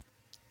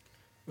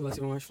E lá se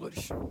vão as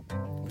flores.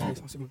 Peraí,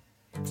 só um segundo.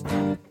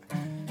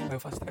 Aí eu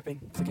faço trap, hein?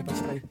 Isso aqui é pra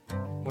distrair.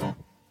 Moral.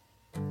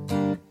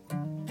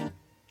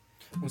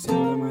 Um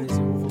segundo a mais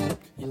eu vou,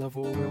 e lá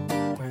vou eu,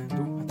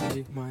 correndo atrás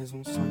de mais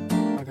um sonho.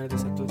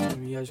 Agradeço a todos que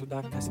me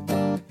ajudaram nessa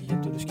etapa, e a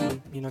todos que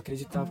em mim não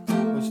acreditavam.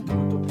 Hoje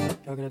estão todos,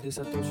 eu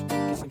agradeço a todos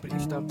que sempre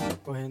estavam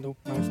correndo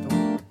mais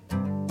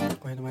tão,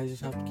 correndo mais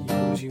rápido que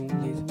hoje um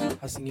laser.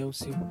 Assim eu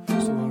sigo,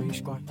 suor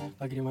escorre,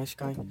 lágrimas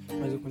caem,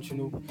 mas eu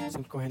continuo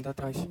sempre correndo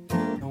atrás.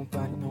 Não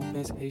pare, não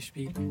pense,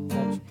 respire,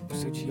 volte. O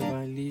seu dia é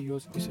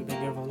valioso, o seu bem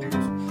é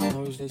valoroso.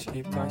 Não os deixe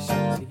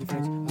rebaixar, siga em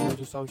frente, a luz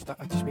do sol está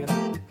a te esperar.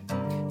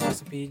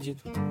 Faça um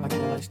pedido,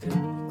 aquela estrela,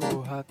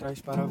 corra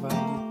atrás para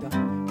validar.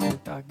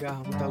 Muita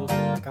garra, muita luta,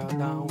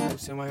 cada um o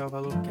seu maior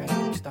valor quer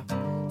conquistar.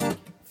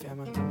 Fé,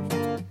 mano, tamo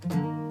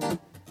junto.